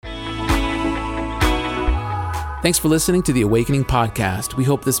Thanks for listening to the Awakening Podcast. We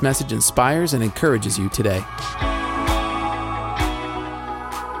hope this message inspires and encourages you today.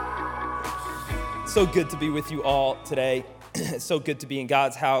 So good to be with you all today. It's so good to be in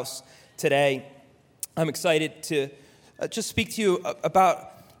God's house today. I'm excited to just speak to you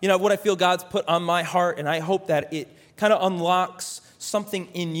about, what I feel God's put on my heart, and I hope that it kind of unlocks something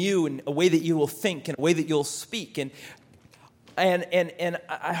in you in a way that you will think, in a way that you'll speak, and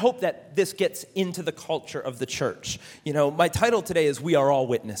I hope that this gets into the culture of the church. My title today is We Are All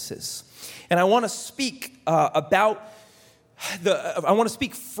Witnesses. And I want to speak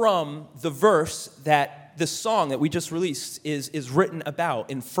from the verse that the song that we just released is written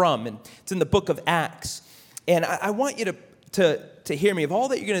about and it's in the book of Acts. And I want you to hear me. Of all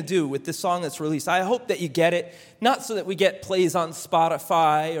that you're going to do with this song that's released, I hope that you get it, not so that we get plays on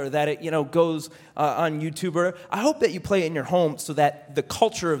Spotify or that it goes on YouTube. Or I hope that you play it in your home so that the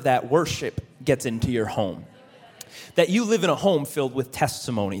culture of that worship gets into your home. That you live in a home filled with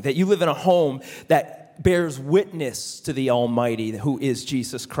testimony. That you live in a home that bears witness to the Almighty, who is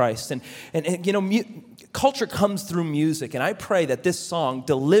Jesus Christ. Culture comes through music, and I pray that this song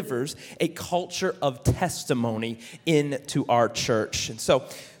delivers a culture of testimony into our church. And so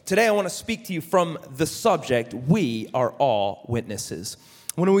today I want to speak to you from the subject, We Are All Witnesses.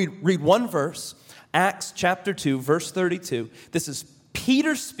 When we read one verse, Acts chapter 2, verse 32, this is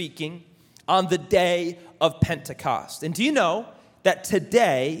Peter speaking on the day of Pentecost. And do you know that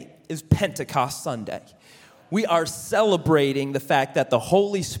today is Pentecost Sunday? We are celebrating the fact that the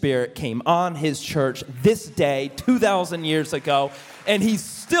Holy Spirit came on His church this day, 2,000 years ago, and He's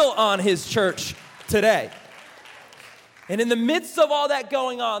still on His church today. And in the midst of all that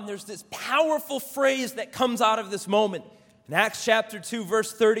going on, there's this powerful phrase that comes out of this moment. In Acts chapter 2,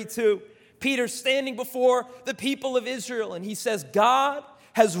 verse 32, Peter's standing before the people of Israel, and he says, God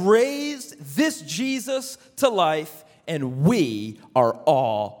has raised this Jesus to life, and we are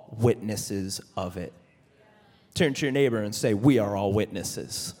all witnesses of it. Turn to your neighbor and say, we are all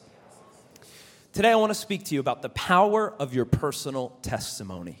witnesses. Today I want to speak to you about the power of your personal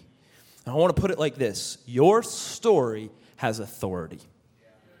testimony. And I want to put it like this. Your story has authority.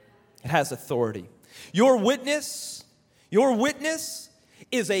 It has authority. Your witness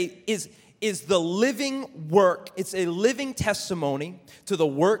is the living work. It's a living testimony to the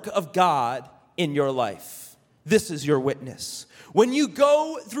work of God in your life. This is your witness. When you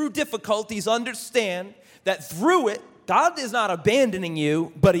go through difficulties, understand that through it, God is not abandoning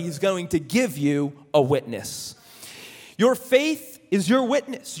you, but He's going to give you a witness. Your faith is your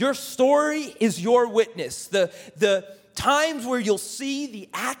witness. Your story is your witness. The times where you'll see the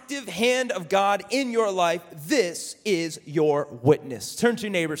active hand of God in your life, this is your witness. Turn to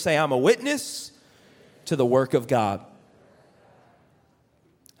your neighbor, say, I'm a witness to the work of God.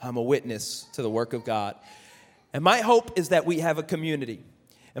 I'm a witness to the work of God. And my hope is that we have a community.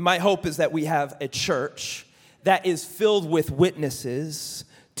 And my hope is that we have a church that is filled with witnesses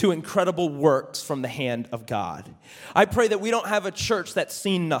to incredible works from the hand of God. I pray that we don't have a church that's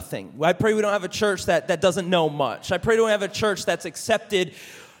seen nothing. I pray we don't have a church that doesn't know much. I pray we don't have a church that's accepted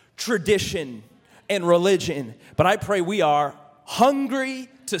tradition and religion. But I pray we are hungry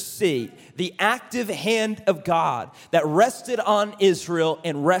to see the active hand of God that rested on Israel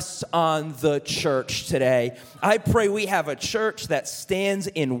and rests on the church today. I pray we have a church that stands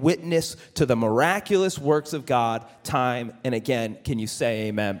in witness to the miraculous works of God time and again. Can you say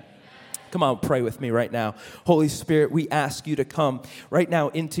amen? Come on, pray with me right now. Holy Spirit, we ask you to come right now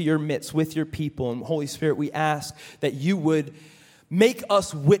into your midst with your people. And Holy Spirit, we ask that you would make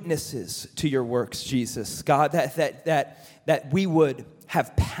us witnesses to your works, Jesus. God, that we would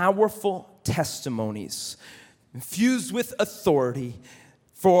have powerful testimonies infused with authority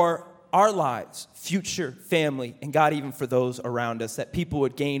for our lives, future, family, and God, even for those around us, that people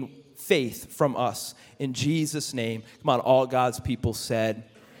would gain faith from us. In Jesus' name, come on, all God's people said,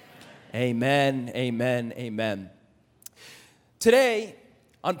 amen, amen, amen. Today,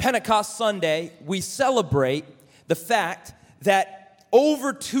 on Pentecost Sunday, we celebrate the fact that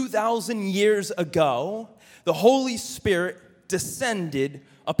over 2,000 years ago, the Holy Spirit descended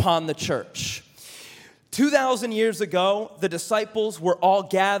upon the church. 2,000 years ago, the disciples were all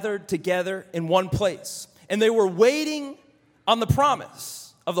gathered together in one place, and they were waiting on the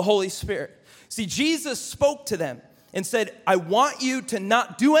promise of the Holy Spirit. See, Jesus spoke to them and said, I want you to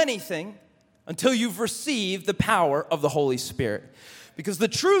not do anything until you've received the power of the Holy Spirit. Because the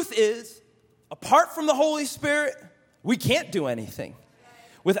truth is, apart from the Holy Spirit, we can't do anything.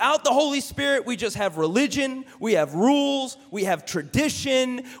 Without the Holy Spirit, we just have religion, we have rules, we have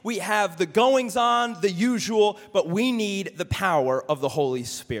tradition, we have the goings-on, the usual, but we need the power of the Holy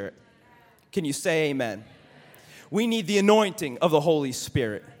Spirit. Can you say amen? We need the anointing of the Holy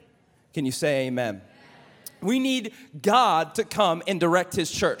Spirit. Can you say amen? We need God to come and direct his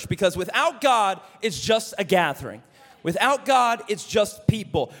church, because without God, it's just a gathering. Without God, it's just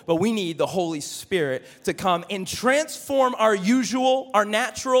people. But we need the Holy Spirit to come and transform our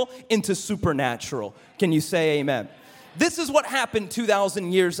natural, into supernatural. Can you say amen? This is what happened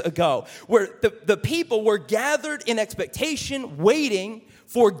 2,000 years ago, where the people were gathered in expectation, waiting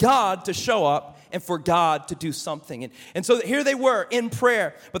for God to show up and for God to do something. And so here they were in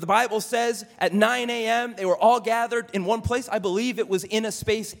prayer. But the Bible says at 9 a.m., they were all gathered in one place. I believe it was in a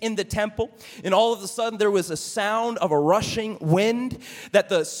space in the temple. And all of a sudden, there was a sound of a rushing wind, that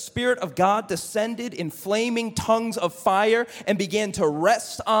the Spirit of God descended in flaming tongues of fire and began to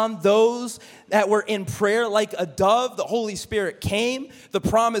rest on those that were in prayer like a dove. The Holy Spirit came. The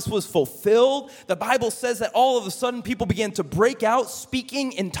promise was fulfilled. The Bible says that all of a sudden, people began to break out,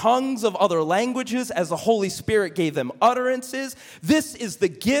 speaking in tongues of other languages as the Holy Spirit gave them utterances. This is the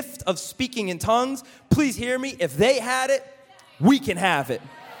gift of speaking in tongues. Please hear me. If they had it, we can have it.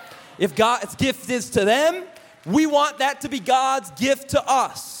 If God's gift is to them, we want that to be God's gift to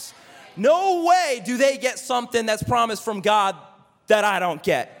us. No way do they get something that's promised from God that I don't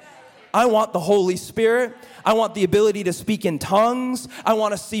get. I want the Holy Spirit. I want the ability to speak in tongues. I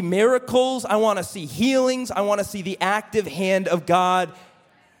want to see miracles. I want to see healings. I want to see the active hand of God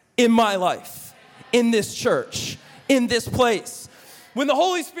in my life, in this church, in this place. When the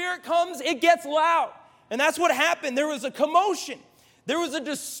Holy Spirit comes, it gets loud. And that's what happened. There was a commotion. There was a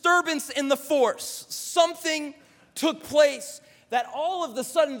disturbance in the force. Something took place that all of a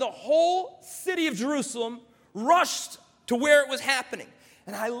sudden the whole city of Jerusalem rushed to where it was happening.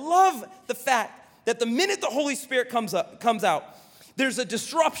 And I love the fact that the minute the Holy Spirit comes out, there's a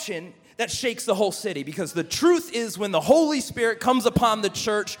disruption that shakes the whole city. Because the truth is, when the Holy Spirit comes upon the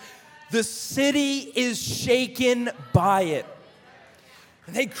church, the city is shaken by it.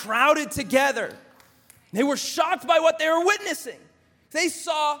 And they crowded together. They were shocked by what they were witnessing. They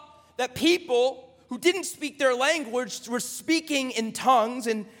saw that people who didn't speak their language were speaking in tongues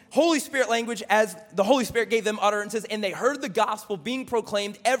and Holy Spirit language as the Holy Spirit gave them utterances, and they heard the gospel being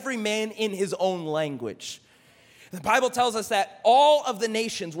proclaimed, every man in his own language. The Bible tells us that all of the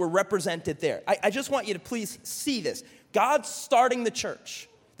nations were represented there. I just want you to please see this. God's starting the church.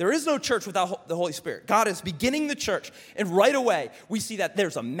 There is no church without the Holy Spirit. God is beginning the church, and right away, we see that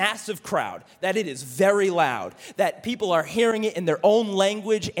there's a massive crowd, that it is very loud, that people are hearing it in their own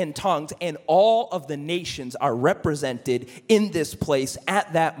language and tongues, and all of the nations are represented in this place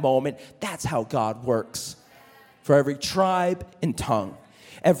at that moment. That's how God works. For every tribe and tongue,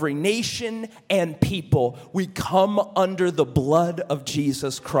 every nation and people, we come under the blood of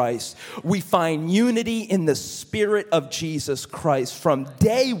Jesus Christ. We find unity in the Spirit of Jesus Christ. From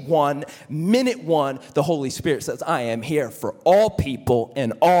day one, minute one, the Holy Spirit says, I am here for all people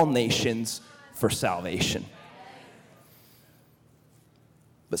and all nations for salvation.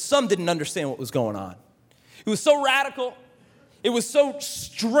 But some didn't understand what was going on. It was so radical. It was so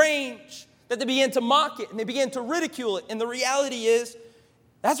strange that they began to mock it and they began to ridicule it. And the reality is,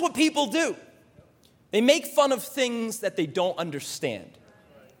 that's what people do. They make fun of things that they don't understand.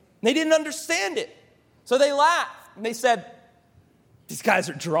 They didn't understand it. So they laughed and they said, these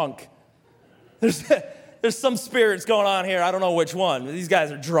guys are drunk. There's some spirits going on here. I don't know which one, but these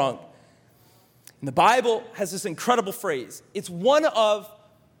guys are drunk. And the Bible has this incredible phrase. It's one of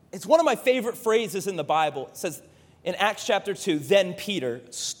my favorite phrases in the Bible. It says in Acts chapter 2, then Peter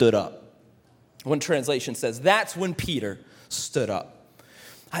stood up. One translation says, that's when Peter stood up.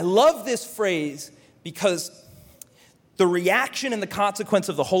 I love this phrase because the reaction and the consequence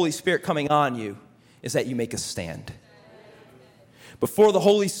of the Holy Spirit coming on you is that you make a stand. Before the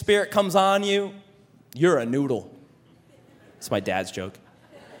Holy Spirit comes on you, you're a noodle. It's my dad's joke.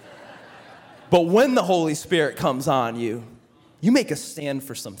 But when the Holy Spirit comes on you, you make a stand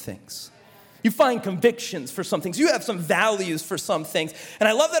for some things. You find convictions for some things. You have some values for some things. And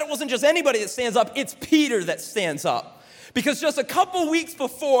I love that it wasn't just anybody that stands up, it's Peter that stands up. Because just a couple weeks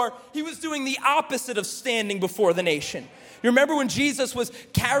before, he was doing the opposite of standing before the nation. You remember when Jesus was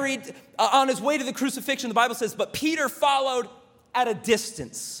carried on his way to the crucifixion, the Bible says, but Peter followed at a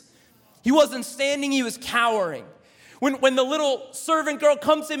distance. He wasn't standing, he was cowering. When the little servant girl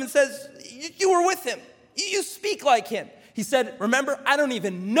comes to him and says, you were with him, you speak like him. He said, remember, I don't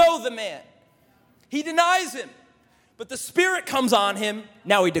even know the man. He denies him, but the Spirit comes on him,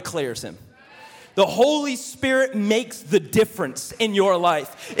 now he declares him. The Holy Spirit makes the difference in your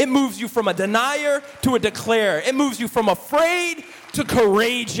life. It moves you from a denier to a declarer. It moves you from afraid to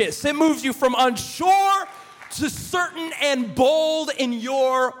courageous. It moves you from unsure to certain and bold in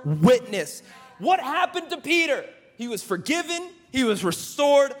your witness. What happened to Peter? he was forgiven, he was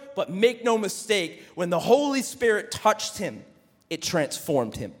restored, but make no mistake, when the Holy Spirit touched him, it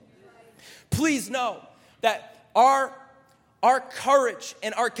transformed him. Please know that our courage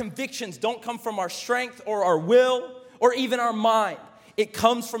and our convictions don't come from our strength or our will or even our mind. It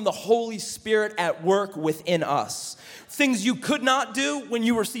comes from the Holy Spirit at work within us. Things you could not do when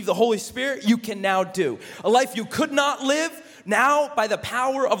you received the Holy Spirit, you can now do. A life you could not live, now by the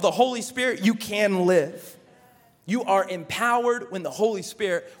power of the Holy Spirit, you can live. You are empowered when the Holy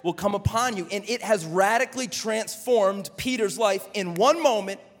Spirit will come upon you. And it has radically transformed Peter's life in one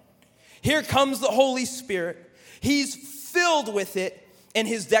moment. Here comes the Holy Spirit. He's filled with it. And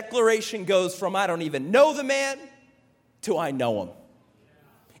his declaration goes from, I don't even know the man, to I know him.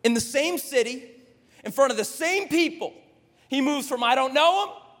 In the same city, in front of the same people, he moves from I don't know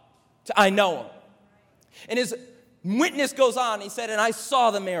him to I know him. And his witness goes on. He said, and I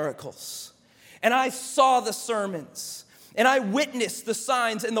saw the miracles. And I saw the sermons, and I witnessed the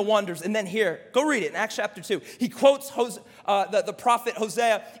signs and the wonders. And then here, go read it in Acts chapter 2. He quotes the prophet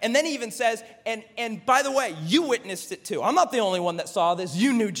Hosea, and then he even says, and by the way, you witnessed it too. I'm not the only one that saw this.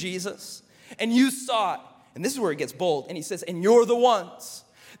 You knew Jesus, and you saw it. And this is where it gets bold. And he says, and you're the ones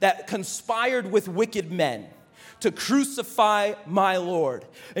that conspired with wicked men to crucify my Lord.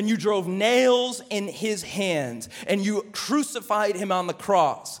 And you drove nails in his hands, and you crucified him on the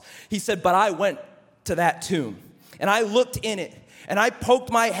cross. He said, but I went to that tomb, and I looked in it, and I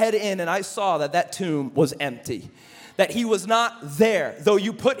poked my head in, and I saw that that tomb was empty, that he was not there. Though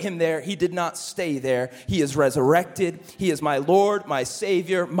you put him there, he did not stay there. He is resurrected. He is my Lord, my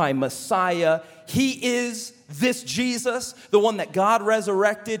Savior, my Messiah. He is this Jesus, the one that God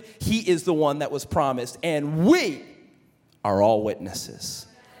resurrected. He is the one that was promised. And we are all witnesses.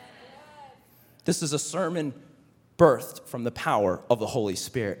 This is a sermon birthed from the power of the Holy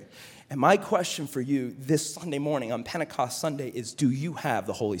Spirit. And my question for you this Sunday morning on Pentecost Sunday is, do you have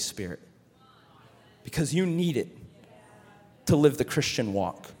the Holy Spirit? Because you need it to live the Christian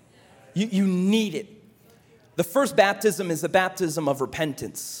walk. You need it. The first baptism is the baptism of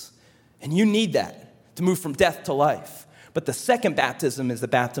repentance. And you need that to move from death to life. But the second baptism is the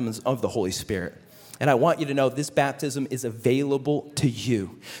baptism of the Holy Spirit. And I want you to know this baptism is available to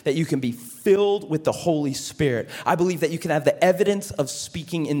you, that you can be filled with the Holy Spirit. I believe that you can have the evidence of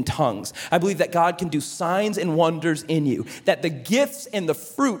speaking in tongues. I believe that God can do signs and wonders in you, that the gifts and the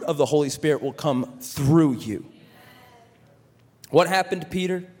fruit of the Holy Spirit will come through you. What happened to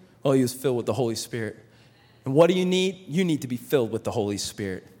Peter? Oh, he was filled with the Holy Spirit. And what do you need? You need to be filled with the Holy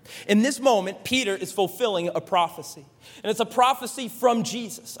Spirit. In this moment, Peter is fulfilling a prophecy. And it's a prophecy from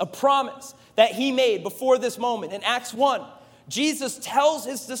Jesus, a promise that he made before this moment. In Acts 1, Jesus tells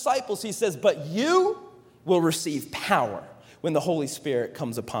his disciples, he says, but you will receive power when the Holy Spirit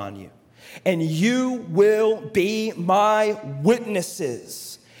comes upon you. And you will be my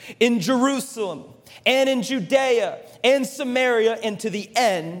witnesses in Jerusalem and in Judea and Samaria and to the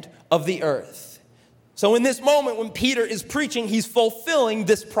end of the earth. So in this moment when Peter is preaching, he's fulfilling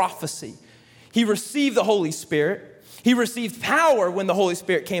this prophecy. He received the Holy Spirit. He received power when the Holy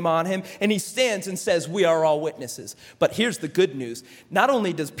Spirit came on him, and he stands and says, we are all witnesses. But here's the good news. Not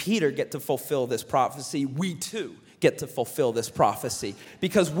only does Peter get to fulfill this prophecy, we too get to fulfill this prophecy,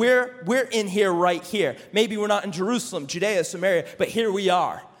 because we're in here right here. Maybe we're not in Jerusalem, Judea, Samaria, but here we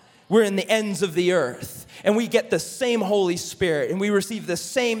are. We're in the ends of the earth, and we get the same Holy Spirit, and we receive the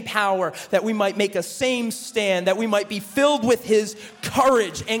same power, that we might make a same stand, that we might be filled with his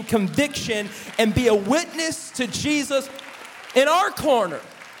courage and conviction and be a witness to Jesus in our corner.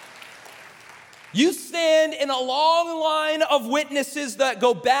 You stand in a long line of witnesses that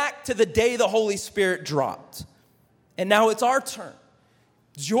go back to the day the Holy Spirit dropped. And now it's our turn.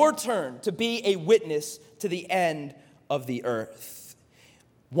 It's your turn to be a witness to the end of the earth.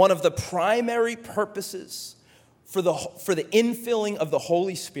 One of the primary purposes for the infilling of the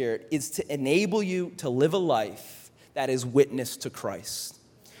Holy Spirit is to enable you to live a life that is witness to Christ.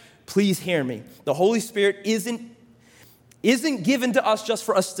 Please hear me. The Holy Spirit isn't given to us just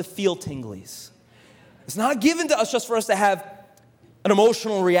for us to feel tinglies. It's not given to us just for us to have an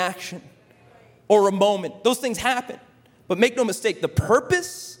emotional reaction or a moment. Those things happen. But make no mistake, the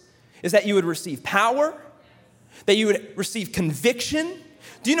purpose is that you would receive power, that you would receive conviction.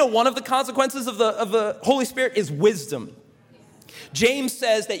 Do you know one of the consequences of the Holy Spirit is wisdom? James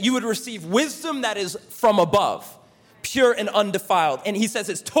says that you would receive wisdom that is from above, pure and undefiled. And he says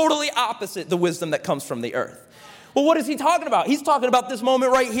it's totally opposite the wisdom that comes from the earth. Well, what is he talking about? He's talking about this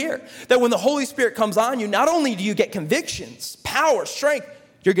moment right here, that when the Holy Spirit comes on you, not only do you get convictions, power, strength,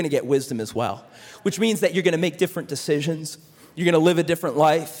 you're going to get wisdom as well, which means that you're going to make different decisions. You're going to live a different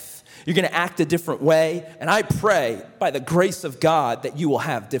life. You're going to act a different way. And I pray, by the grace of God, that you will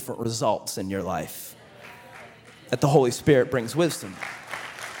have different results in your life. That the Holy Spirit brings wisdom,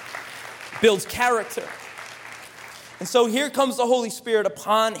 builds character. And so here comes the Holy Spirit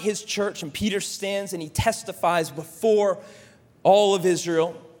upon his church, and Peter stands and he testifies before all of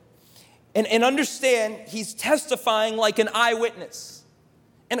Israel. And understand, he's testifying like an eyewitness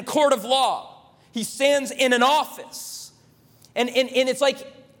in a court of law. He stands in an office, and it's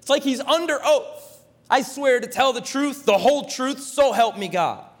like he's under oath. I swear to tell the truth, the whole truth, so help me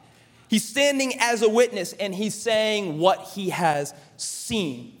God. He's standing as a witness, and he's saying what he has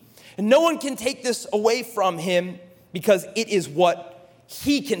seen. And no one can take this away from him because it is what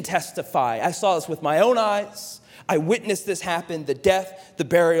he can testify. I saw this with my own eyes. I witnessed this happen, the death, the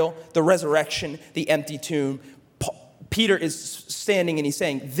burial, the resurrection, the empty tomb. Peter is standing and he's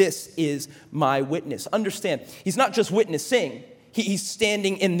saying, this is my witness. Understand, he's not just witnessing. He's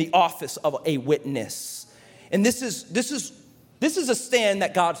standing in the office of a witness. And this is a stand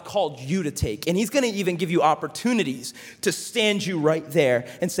that God's called you to take. And he's going to even give you opportunities to stand you right there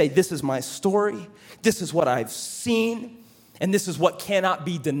and say, this is my story. This is what I've seen. And this is what cannot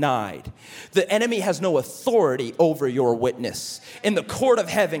be denied. The enemy has no authority over your witness. In the court of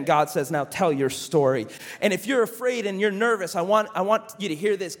heaven, God says, now tell your story. And if you're afraid and you're nervous, I want you to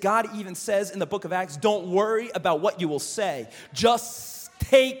hear this. God even says in the book of Acts, don't worry about what you will say. Just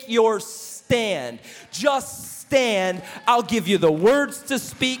take your stand. Just stand. I'll give you the words to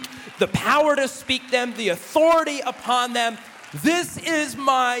speak, the power to speak them, the authority upon them. This is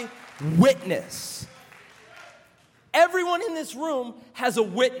my witness. Everyone in this room has a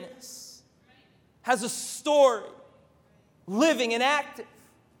witness, has a story, living and active,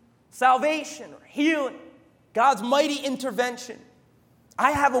 salvation or healing, God's mighty intervention.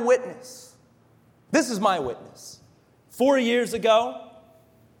 I have a witness. This is my witness. 4 years ago,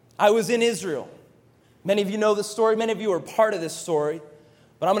 I was in Israel. Many of you know this story. Many of you are part of this story.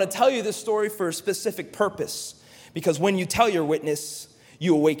 But I'm going to tell you this story for a specific purpose, because when you tell your witness,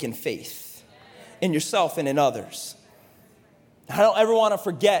 you awaken faith in yourself and in others. I don't ever want to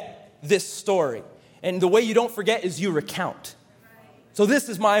forget this story. And the way you don't forget is you recount. So this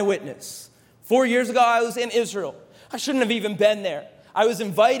is my witness. 4 years ago, I was in Israel. I shouldn't have even been there. I was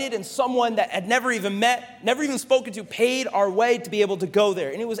invited, and someone that I'd never even met, never even spoken to, paid our way to be able to go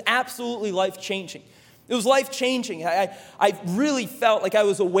there. And it was absolutely life-changing. It was life-changing. I really felt like I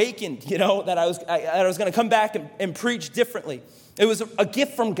was awakened, that I was going to come back and preach differently. It was a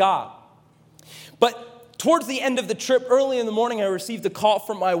gift from God. But towards the end of the trip, early in the morning, I received a call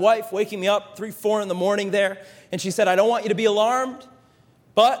from my wife, waking me up 3, 4 in the morning there. And she said, I don't want you to be alarmed,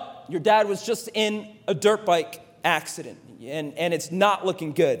 but your dad was just in a dirt bike accident, and it's not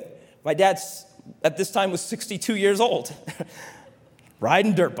looking good. My dad, at this time, was 62 years old,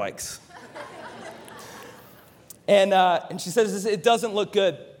 riding dirt bikes. And she says, it doesn't look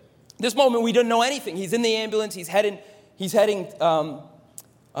good. This moment, we didn't know anything. He's in the ambulance. He's heading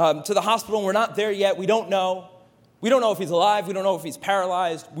to the hospital, and we're not there yet. We don't know. We don't know if he's alive. We don't know if he's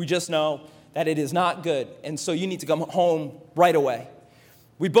paralyzed. We just know that it is not good. And so you need to come home right away.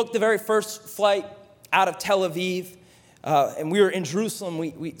 We booked the very first flight out of Tel Aviv, and we were in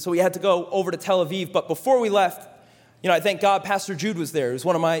Jerusalem. So we had to go over to Tel Aviv. But before we left, I thank God Pastor Jude was there. He was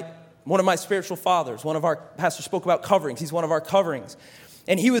one of my spiritual fathers. One of our pastors spoke about coverings. He's one of our coverings.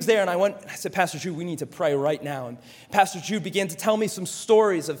 And he was there, and I said, Pastor Jude, we need to pray right now. And Pastor Jude began to tell me some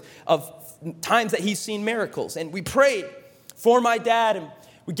stories of times that he's seen miracles. And we prayed for my dad, and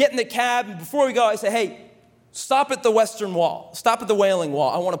we get in the cab, and before we go, I said, hey, stop at the Western Wall. Stop at the Wailing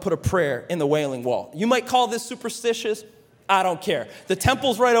Wall. I want to put a prayer in the Wailing Wall. You might call this superstitious. I don't care. The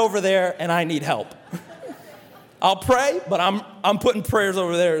temple's right over there, and I need help. I'll pray, but I'm putting prayers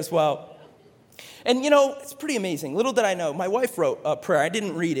over there as well. And it's pretty amazing. Little did I know, my wife wrote a prayer. I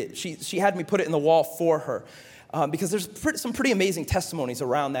didn't read it. She had me put it in the wall for her because there's some pretty amazing testimonies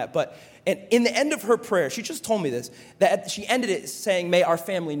around that. But in the end of her prayer, she just told me this, that she ended it saying, may our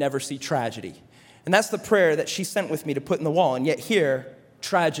family never see tragedy. And that's the prayer that she sent with me to put in the wall. And yet here,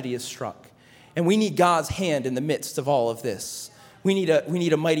 tragedy is struck. And we need God's hand in the midst of all of this. We need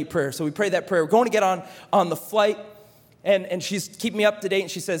a mighty prayer. So we prayed that prayer. We're going to get on the flight. And she's keeping me up to date,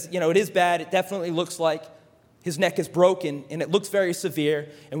 and she says, it is bad. It definitely looks like his neck is broken, and it looks very severe,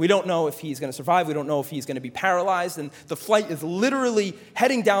 and we don't know if he's going to survive. We don't know if he's going to be paralyzed, and the flight is literally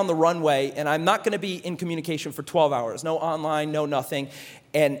heading down the runway, and I'm not going to be in communication for 12 hours. No online, no nothing.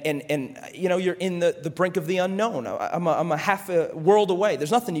 And you're in the brink of the unknown. I'm a half a world away.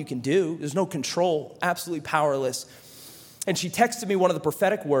 There's nothing you can do. There's no control. Absolutely powerless. And she texted me one of the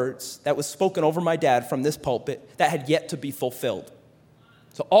prophetic words that was spoken over my dad from this pulpit that had yet to be fulfilled.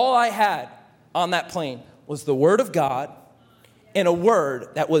 So all I had on that plane was the word of God and a word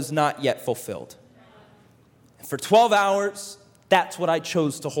that was not yet fulfilled. And for 12 hours, that's what I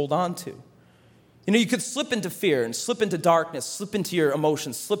chose to hold on to. You know, you could slip into fear and slip into darkness, slip into your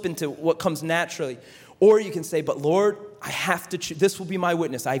emotions, slip into what comes naturally. Or you can say, but Lord, I have to choose. This will be my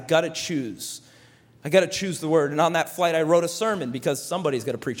witness. I've got to choose. I got to choose the word. And on that flight, I wrote a sermon because somebody's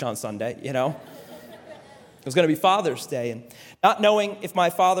going to preach on Sunday, you know. It was going to be Father's Day. And not knowing if my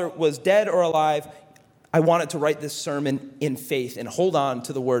father was dead or alive, I wanted to write this sermon in faith and hold on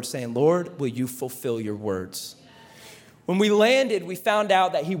to the word saying, Lord, will you fulfill your words? When we landed, we found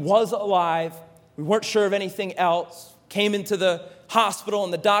out that he was alive. We weren't sure of anything else. Came into the hospital,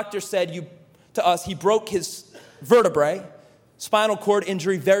 and the doctor said to us, he broke his vertebrae, spinal cord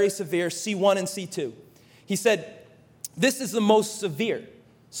injury, very severe, C1 and C2. He said, this is the most severe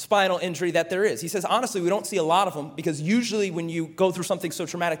spinal injury that there is. He says, honestly, we don't see a lot of them because usually when you go through something so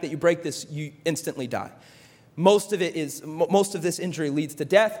traumatic that you break this, you instantly die. Most of this injury leads to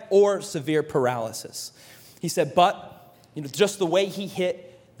death or severe paralysis. He said, but just the way he hit,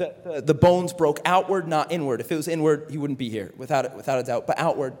 the bones broke outward, not inward. If it was inward, he wouldn't be here, without a doubt, but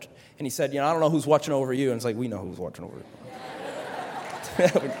outward. And he said, I don't know who's watching over you. And it's like, we know who's watching over you.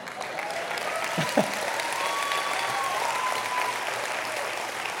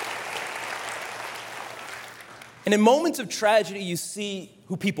 And in moments of tragedy, you see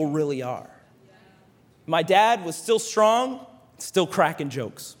who people really are. My dad was still strong, still cracking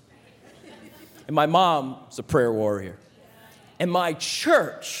jokes. And my mom was a prayer warrior. And my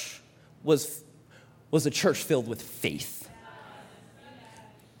church was a church filled with faith.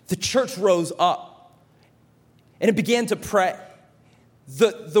 The church rose up, and it began to pray.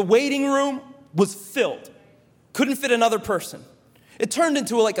 The waiting room was filled. Couldn't fit another person. It turned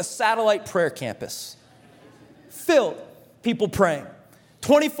into like a satellite prayer campus. Filled, people praying.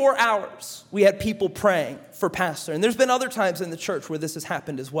 24 hours, we had people praying for pastor. And there's been other times in the church where this has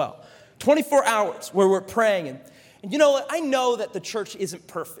happened as well. 24 hours where we're praying. And I know that the church isn't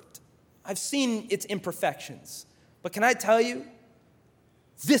perfect. I've seen its imperfections. But can I tell you,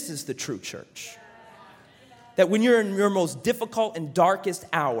 this is the true church. That when you're in your most difficult and darkest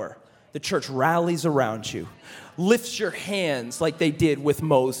hour, the church rallies around you, lifts your hands like they did with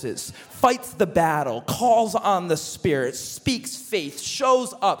Moses, fights the battle, calls on the Spirit, speaks faith,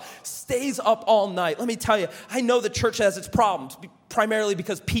 shows up, stays up all night. Let me tell you, I know the church has its problems, primarily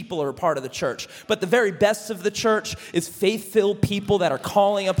because people are a part of the church. But the very best of the church is faith-filled people that are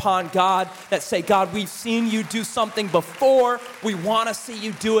calling upon God, that say, God, we've seen you do something before. We want to see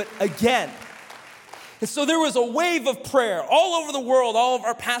you do it again. And so there was a wave of prayer all over the world. All of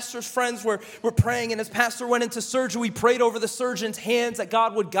our pastor's friends were praying. And as pastor went into surgery, we prayed over the surgeon's hands that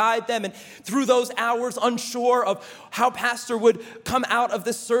God would guide them. And through those hours, unsure of how pastor would come out of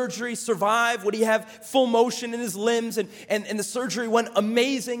this surgery, survive, would he have full motion in his limbs? And the surgery went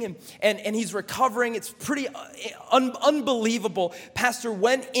amazing, and he's recovering. It's pretty unbelievable. Pastor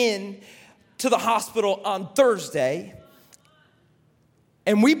went in to the hospital on Thursday,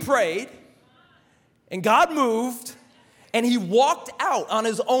 and we prayed. And God moved, and he walked out on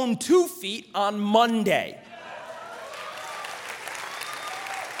his own 2 feet on Monday.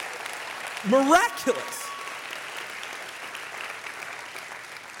 Miraculous.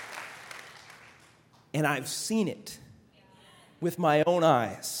 And I've seen it with my own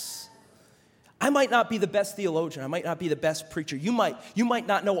eyes. I might not be the best theologian. I might not be the best preacher. You might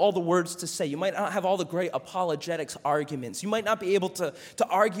not know all the words to say. You might not have all the great apologetics arguments. You might not be able to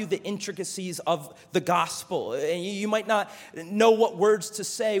argue the intricacies of the gospel. And you might not know what words to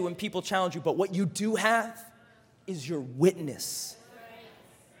say when people challenge you. But what you do have is your witness.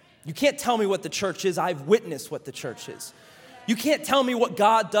 You can't tell me what the church is. I've witnessed what the church is. You can't tell me what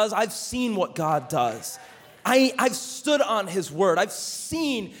God does. I've seen what God does. I've stood on his word. I've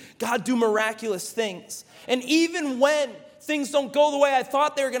seen God do miraculous things. And even when things don't go the way I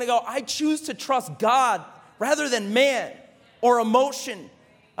thought they were going to go, I choose to trust God rather than man or emotion.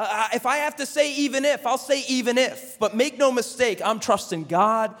 If I have to say even if, I'll say even if. But make no mistake, I'm trusting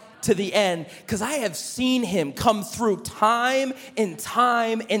God to the end because I have seen him come through time and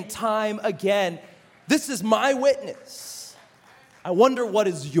time and time again. This is my witness. I wonder what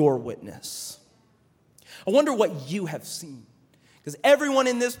is your witness? I wonder what you have seen. Because everyone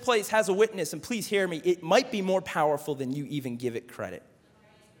in this place has a witness, and please hear me, it might be more powerful than you even give it credit.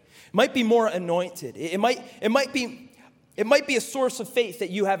 It might be more anointed. It might be a source of faith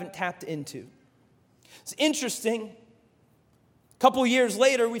that you haven't tapped into. It's interesting. A couple years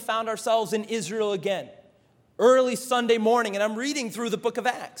later, we found ourselves in Israel again. Early Sunday morning, and I'm reading through the book of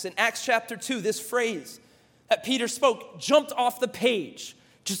Acts. In Acts chapter 2, this phrase that Peter spoke jumped off the page.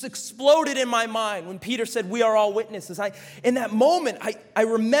 just exploded in my mind when Peter said, we are all witnesses. In that moment, I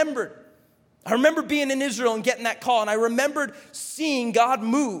remember being in Israel and getting that call, and I remembered seeing God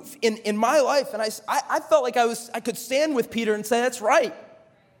move in my life, and I felt like I could stand with Peter and say, that's right.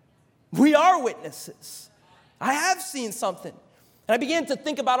 We are witnesses. I have seen something. And I began to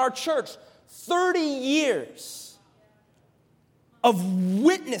think about our church. 30 years of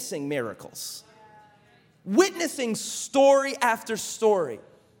witnessing miracles. Witnessing story after story.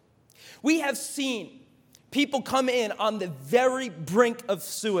 We have seen people come in on the very brink of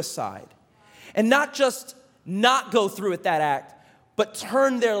suicide. And not just not go through with that act, but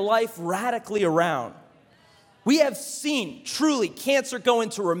turn their life radically around. We have seen truly cancer go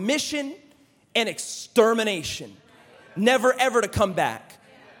into remission and extermination, never ever to come back.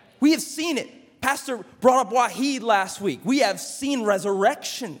 We have seen it. Pastor brought up Wahid last week. We have seen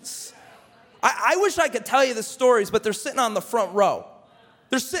resurrections. I wish I could tell you the stories, but they're sitting on the front row.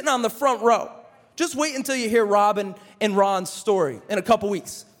 They're sitting on the front row. Just wait until you hear Robin and Ron's story in a couple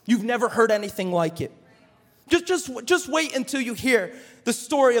weeks. You've never heard anything like it. Just wait until you hear the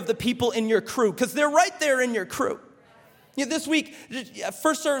story of the people in your crew, because they're right there in your crew. You know, this week,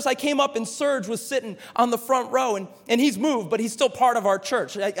 first service, I came up and Serge was sitting on the front row, and he's moved, but he's still part of our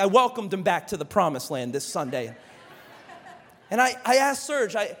church. I welcomed him back to the promised land this Sunday. And I asked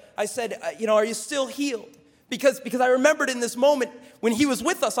Serge, I said, are you still healed? Because I remembered in this moment when he was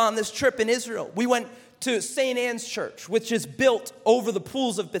with us on this trip in Israel, we went to St. Anne's Church, which is built over the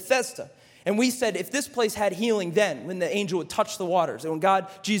pools of Bethesda. And we said, if this place had healing then, when the angel would touch the waters, and when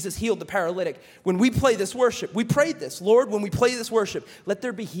Jesus healed the paralytic, when we play this worship, we prayed this, Lord, when we play this worship, let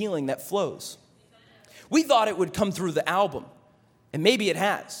there be healing that flows. We thought it would come through the album, and maybe it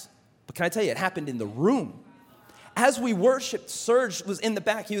has. But can I tell you, it happened in the room. As we worshiped, Serge was in the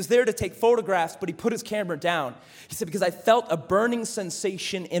back. He was there to take photographs, but he put his camera down. He said, because I felt a burning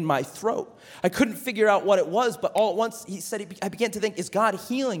sensation in my throat. I couldn't figure out what it was, but all at once, he said, I began to think, is God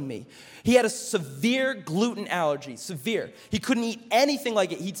healing me? He had a severe gluten allergy, severe. He couldn't eat anything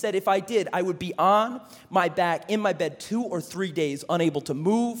like it. He said, if I did, I would be on my back, in my bed 2 or 3 days, unable to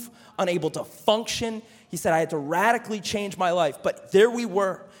move, unable to function. He said, I had to radically change my life. But there we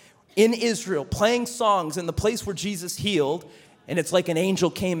were, in Israel, playing songs in the place where Jesus healed, and it's like an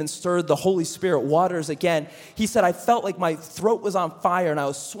angel came and stirred the Holy Spirit waters again. He said, I felt like my throat was on fire and I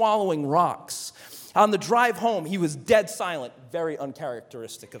was swallowing rocks. On the drive home, he was dead silent, very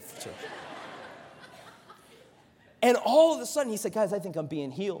uncharacteristic of church. And all of a sudden, he said, guys, I think I'm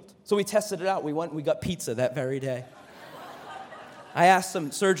being healed. So we tested it out. We went and we got pizza that very day. I asked him,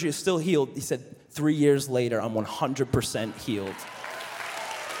 Sergio is still healed? He said, 3 years later, I'm 100% healed.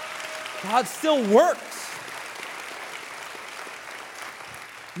 God still works.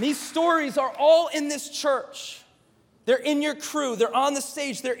 And these stories are all in this church. They're in your crew. They're on the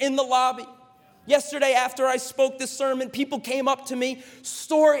stage. They're in the lobby. Yesterday, after I spoke this sermon, people came up to me,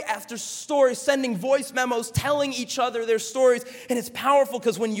 story after story, sending voice memos, telling each other their stories. And it's powerful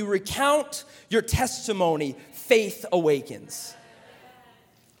because when you recount your testimony, faith awakens.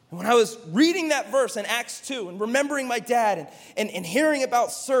 And when I was reading that verse in Acts 2 and remembering my dad and hearing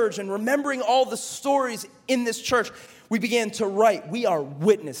about Serge and remembering all the stories in this church, we began to write, we are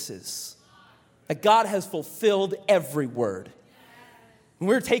witnesses that God has fulfilled every word. When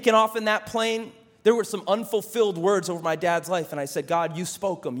we were taking off in that plane, there were some unfulfilled words over my dad's life, and I said, God, you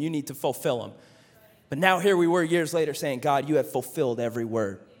spoke them, you need to fulfill them. But now here we were years later saying, God, you have fulfilled every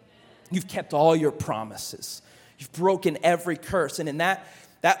word. You've kept all your promises. You've broken every curse. And in that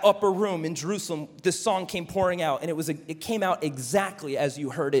upper room in Jerusalem, this song came pouring out, and it came out exactly as you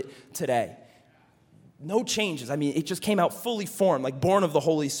heard it today. No changes. I mean, it just came out fully formed, like born of the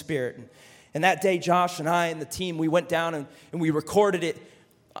Holy Spirit. And that day, Josh and I and the team, we went down and we recorded it.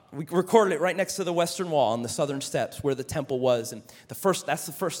 We recorded it right next to the Western Wall on the southern steps where the temple was. And that's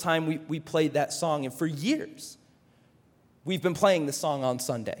the first time we played that song. And for years, we've been playing the song on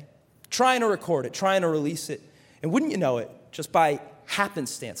Sunday, trying to record it, trying to release it. And wouldn't you know it, just by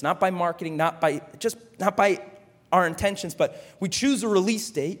happenstance, not by marketing, not by our intentions, but we choose a release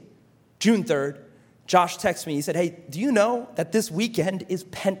date, June 3rd. Josh texted me, he said, hey, do you know that this weekend is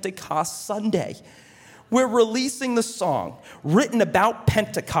Pentecost Sunday? We're releasing the song written about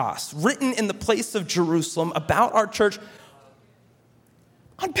Pentecost, written in the place of Jerusalem, about our church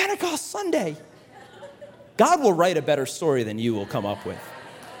on Pentecost Sunday. God will write a better story than you will come up with.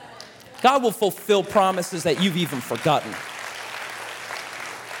 God will fulfill promises that you've even forgotten.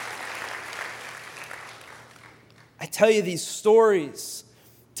 I tell you these stories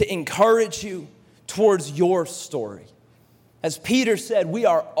to encourage you towards your story. As Peter said, we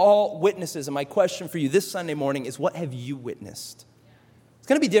are all witnesses. And my question for you this Sunday morning is, what have you witnessed?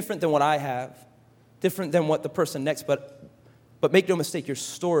 going to be different than what I have, different than what the person next, but make no mistake, your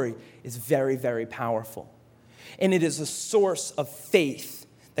story is very, very powerful. And it is a source of faith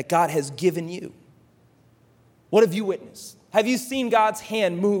that God has given you. What have you witnessed? Have you seen God's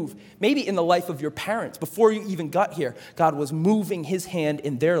hand move? Maybe in the life of your parents. Before you even got here, God was moving his hand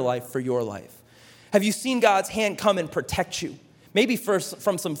in their life for your life. Have you seen God's hand come and protect you? Maybe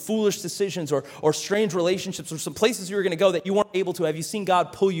from some foolish decisions or strange relationships or some places you were going to go that you weren't able to. Have you seen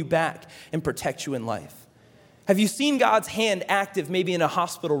God pull you back and protect you in life? Have you seen God's hand active maybe in a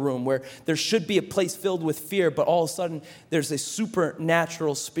hospital room where there should be a place filled with fear, but all of a sudden there's a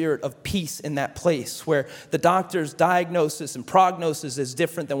supernatural spirit of peace in that place where the doctor's diagnosis and prognosis is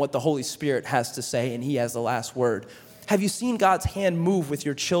different than what the Holy Spirit has to say, and he has the last word? Have you seen God's hand move with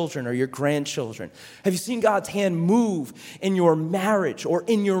your children or your grandchildren? Have you seen God's hand move in your marriage or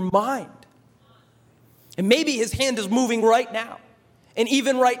in your mind? And maybe his hand is moving right now. And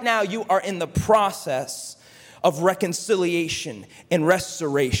even right now, you are in the process of reconciliation and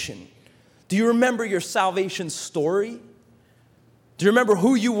restoration. Do you remember your salvation story? Do you remember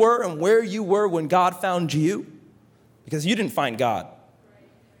who you were and where you were when God found you? Because you didn't find God.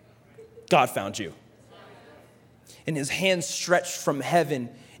 God found you. And his hand stretched from heaven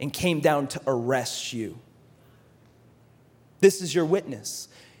and came down to arrest you. This is your witness.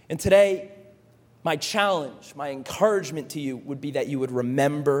 And today, my challenge, my encouragement to you would be that you would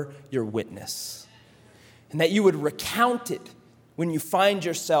remember your witness. And that you would recount it when you find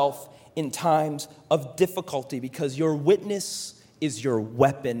yourself in times of difficulty, because your witness is your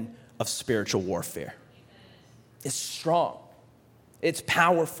weapon of spiritual warfare. It's strong. It's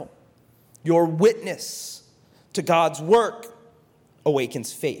powerful. Your witness to God's work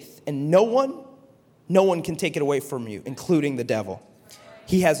awakens faith. And no one can take it away from you, including the devil.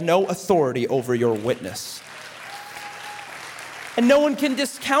 He has no authority over your witness. And no one can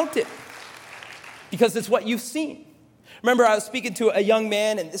discount it because it's what you've seen. Remember, I was speaking to a young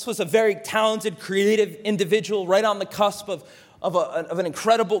man, and this was a very talented, creative individual right on the cusp of an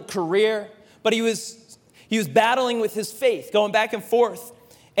incredible career. But he was battling with his faith, going back and forth.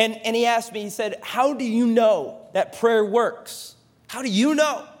 And he asked me, he said, how do you know that prayer works? How do you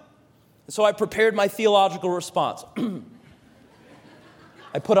know? And so I prepared my theological response.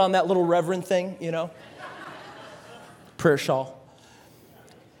 I put on that little reverend thing, prayer shawl.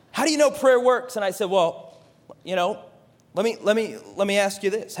 How do you know prayer works? And I said, well, let me ask you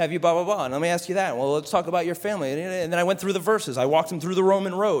this. Have you blah, blah, blah? And let me ask you that. Well, let's talk about your family. And then I went through the verses. I walked him through the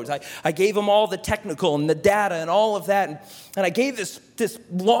Roman roads. I gave him all the technical and the data and all of that. And I gave this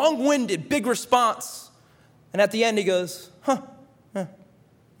long-winded, big response. And at the end, he goes,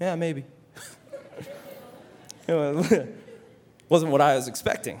 yeah, maybe. Wasn't what I was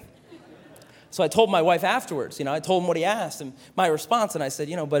expecting. So I told my wife afterwards, I told him what he asked and my response. And I said,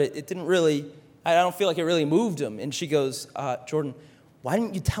 but it didn't really, I don't feel like it really moved him. And she goes, Jordan, why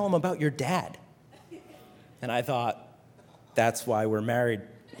didn't you tell him about your dad? And I thought, that's why we're married.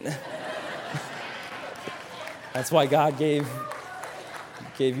 That's why God gave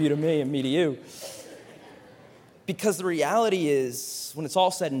you to me and me to you. Because the reality is, when it's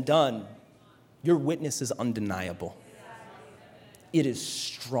all said and done, your witness is undeniable. It is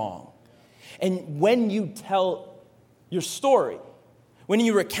strong. And when you tell your story, when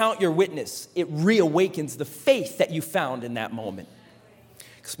you recount your witness, it reawakens the faith that you found in that moment.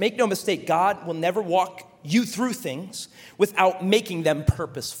 Because make no mistake, God will never walk you through things without making them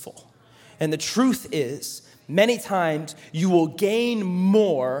purposeful. And the truth is, many times you will gain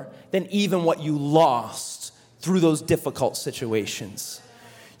more than even what you lost through those difficult situations.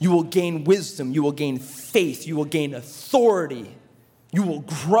 You will gain wisdom, you will gain faith, you will gain authority, you will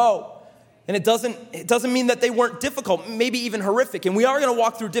grow. And it doesn't mean that they weren't difficult, maybe even horrific. And we are going to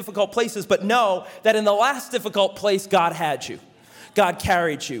walk through difficult places, but know that in the last difficult place, God had you. God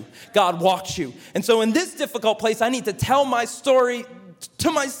carried you. God walked you. And so in this difficult place, I need to tell my story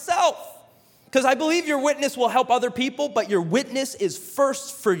to myself. Because I believe your witness will help other people, but your witness is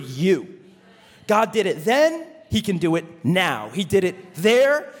first for you. God did it then. He can do it now. He did it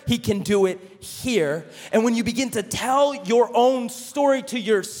there. He can do it here. And when you begin to tell your own story to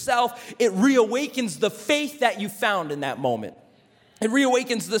yourself, it reawakens the faith that you found in that moment. It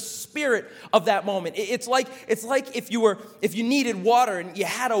reawakens the spirit of that moment. It's like if you needed water and you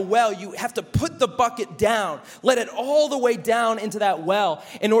had a well, you have to put the bucket down, let it all the way down into that well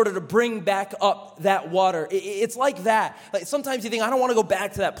in order to bring back up that water. It's like that. Like sometimes you think, I don't want to go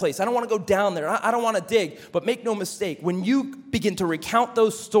back to that place. I don't want to go down there. I don't want to dig. But make no mistake, when you begin to recount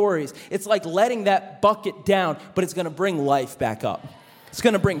those stories, it's like letting that bucket down, but it's going to bring life back up. It's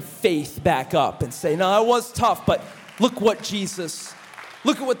going to bring faith back up and say, no, it was tough, but look what Jesus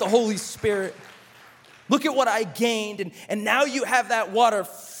Look at what the Holy Spirit, look at what I gained. And now you have that water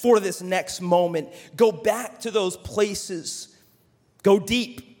for this next moment. Go back to those places. Go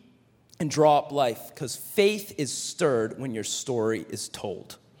deep and draw up life, because faith is stirred when your story is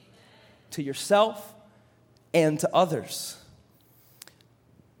told to yourself and to others.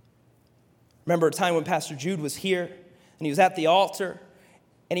 Remember a time when Pastor Jude was here and he was at the altar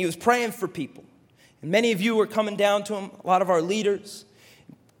and he was praying for people. And many of you were coming down to him, a lot of our leaders,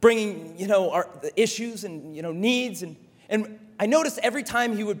 bringing, our issues and, needs. And I noticed every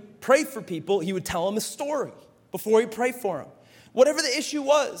time he would pray for people, he would tell them a story before he prayed for them. Whatever the issue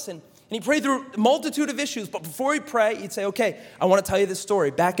was. And he prayed through a multitude of issues, but before he'd pray, he'd say, okay, I want to tell you this story.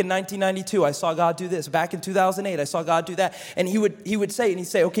 Back in 1992, I saw God do this. Back in 2008, I saw God do that. And he would say,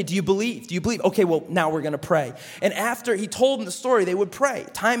 okay, do you believe? Do you believe? Okay, well, now we're going to pray. And after he told them the story, they would pray.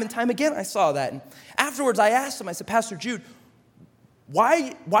 Time and time again, I saw that. And afterwards, I asked him, I said, Pastor Jude,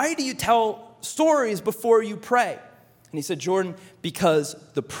 why do you tell stories before you pray? And he said, Jordan, because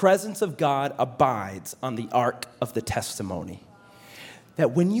the presence of God abides on the ark of the testimony.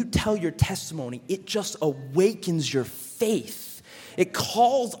 That when you tell your testimony, it just awakens your faith. It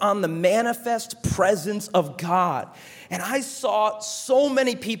calls on the manifest presence of God. And I saw so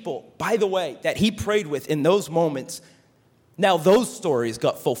many people, by the way, that he prayed with in those moments. Now those stories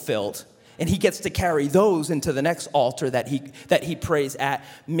got fulfilled. And he gets to carry those into the next altar that he prays at.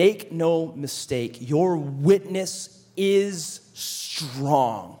 Make no mistake, your witness is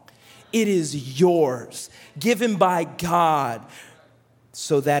strong. It is yours, given by God,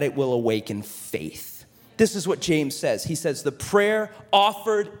 so that it will awaken faith. This is what James says. He says, the prayer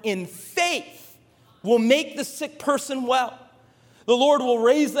offered in faith will make the sick person well. The Lord will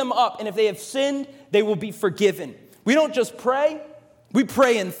raise them up, and if they have sinned, they will be forgiven. We don't just pray, we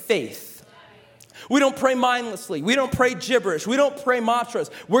pray in faith. We don't pray mindlessly. We don't pray gibberish. We don't pray mantras.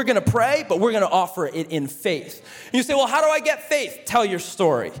 We're going to pray, but we're going to offer it in faith. And you say, well, how do I get faith? Tell your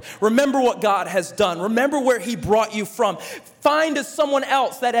story. Remember what God has done. Remember where he brought you from. Find someone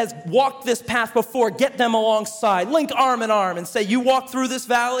else that has walked this path before. Get them alongside. Link arm in arm and say, you walk through this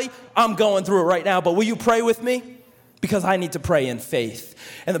valley? I'm going through it right now, but will you pray with me? Because I need to pray in faith.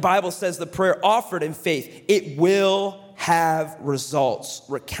 And the Bible says the prayer offered in faith, it will have results.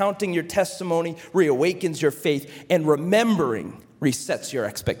 Recounting your testimony reawakens your faith, and remembering resets your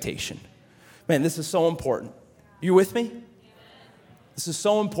expectation. Man, this is so important. You with me? This is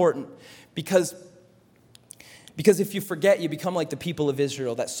so important because if you forget, you become like the people of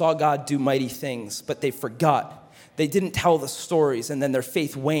Israel that saw God do mighty things, but they forgot. They didn't tell the stories, and then their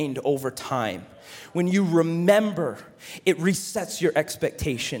faith waned over time. When you remember, it resets your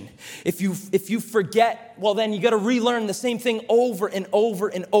expectation. If you forget, well, then you got to relearn the same thing over and over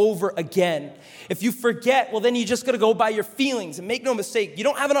and over again. If you forget, well, then you just got to go by your feelings. And make no mistake, you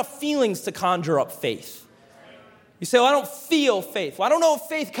don't have enough feelings to conjure up faith. You say, well, I don't feel faith. Well, I don't know if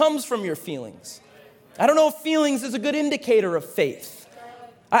faith comes from your feelings. I don't know if feelings is a good indicator of faith.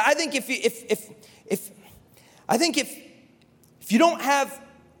 I think if you don't have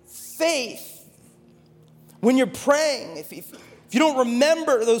faith, when you're praying, if you don't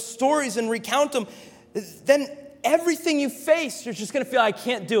remember those stories and recount them, then everything you face, you're just going to feel, I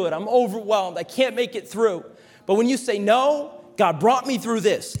can't do it. I'm overwhelmed. I can't make it through. But when you say, no, God brought me through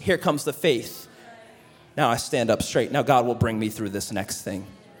this, here comes the faith. Now I stand up straight. Now God will bring me through this next thing.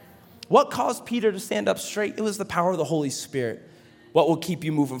 What caused Peter to stand up straight? It was the power of the Holy Spirit. What will keep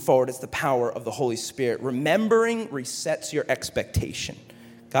you moving forward is the power of the Holy Spirit. Remembering resets your expectation.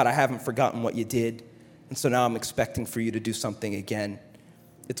 God, I haven't forgotten what you did. And so now I'm expecting for you to do something again.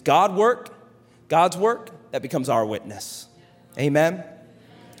 It's God's work that becomes our witness. Amen?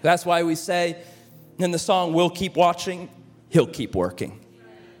 That's why we say in the song, we'll keep watching, he'll keep working.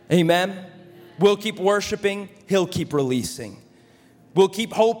 Amen? We'll keep worshiping, he'll keep releasing. We'll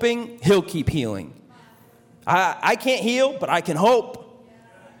keep hoping, he'll keep healing. I can't heal, but I can hope.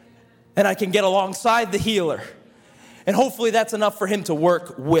 And I can get alongside the healer. And hopefully that's enough for him to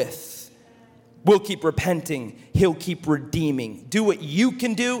work with. We'll keep repenting. He'll keep redeeming. Do what you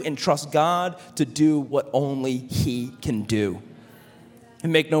can do and trust God to do what only he can do.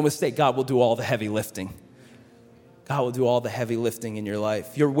 And make no mistake, God will do all the heavy lifting. God will do all the heavy lifting in your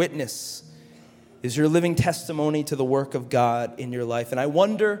life. Your witness is your living testimony to the work of God in your life. And I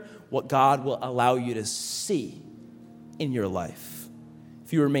wonder what God will allow you to see in your life.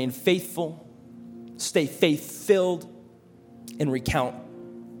 If you remain faithful, stay faith-filled, and recount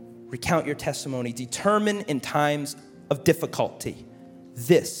your testimony. Determine in times of difficulty,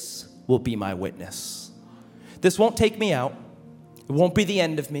 this will be my witness. This won't take me out. It won't be the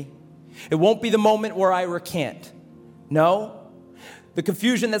end of me. It won't be the moment where I recant. No, the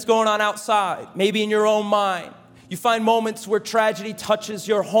confusion that's going on outside, maybe in your own mind. You find moments where tragedy touches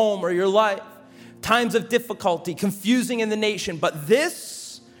your home or your life, times of difficulty, confusing in the nation, but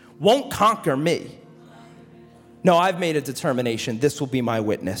this won't conquer me. No, I've made a determination. This will be my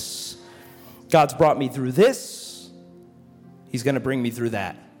witness. God's brought me through this. He's going to bring me through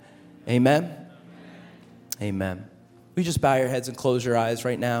that. Amen? Amen. Will you just bow your heads and close your eyes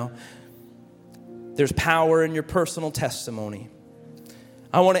right now? There's power in your personal testimony.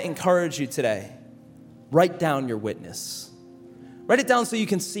 I want to encourage you today. Write down your witness. Write it down so you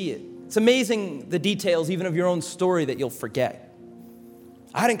can see it. It's amazing the details even of your own story that you'll forget.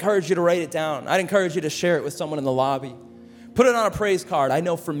 I'd encourage you to write it down. I'd encourage you to share it with someone in the lobby. Put it on a praise card. I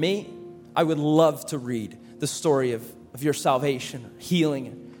know for me, I would love to read the story of your salvation,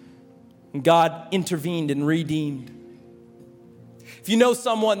 healing, and God intervened and redeemed. If you know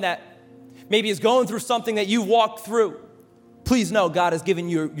someone that maybe is going through something that you walked through, please know God has given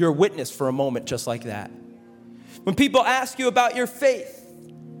you your witness for a moment just like that. When people ask you about your faith,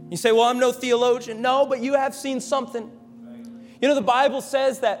 you say, well, I'm no theologian. No, but you have seen something. You know, the Bible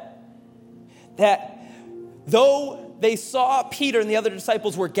says that though they saw Peter and the other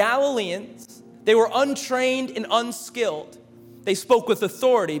disciples were Galileans, they were untrained and unskilled. They spoke with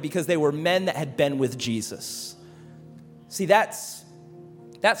authority because they were men that had been with Jesus. See, that's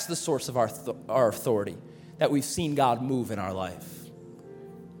the source of our authority, that we've seen God move in our life.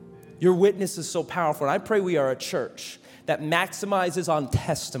 Your witness is so powerful, and I pray we are a church that maximizes on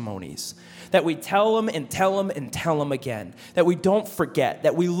testimonies, that we tell them and tell them and tell them again, that we don't forget,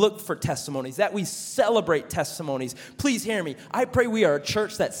 that we look for testimonies, that we celebrate testimonies. Please hear me. I pray we are a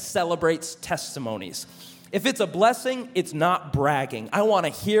church that celebrates testimonies. If it's a blessing, it's not bragging. I want to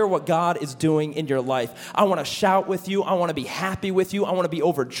hear what God is doing in your life. I want to shout with you. I want to be happy with you. I want to be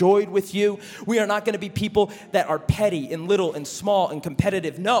overjoyed with you. We are not going to be people that are petty and little and small and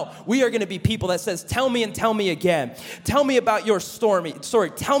competitive. No, we are going to be people that says, tell me and tell me again. Tell me about your story.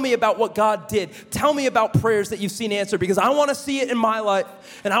 Tell me about what God did. Tell me about prayers that you've seen answered, because I want to see it in my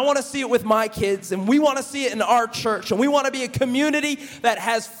life, and I want to see it with my kids, and we want to see it in our church, and we want to be a community that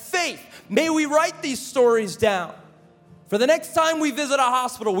has faith. May we write these stories down. For the next time we visit a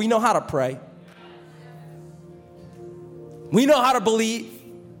hospital, we know how to pray. We know how to believe.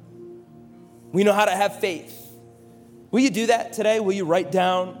 We know how to have faith. Will you do that today? Will you write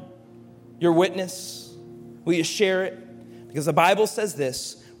down your witness? Will you share it? Because the Bible says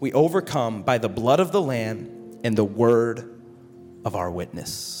this: we overcome by the blood of the Lamb and the word of our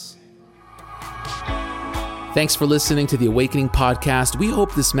witness. Thanks for listening to the Awakening Podcast. We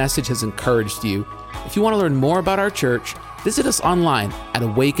hope this message has encouraged you. If you want to learn more about our church, visit us online at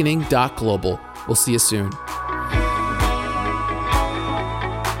awakening.global. We'll see you soon.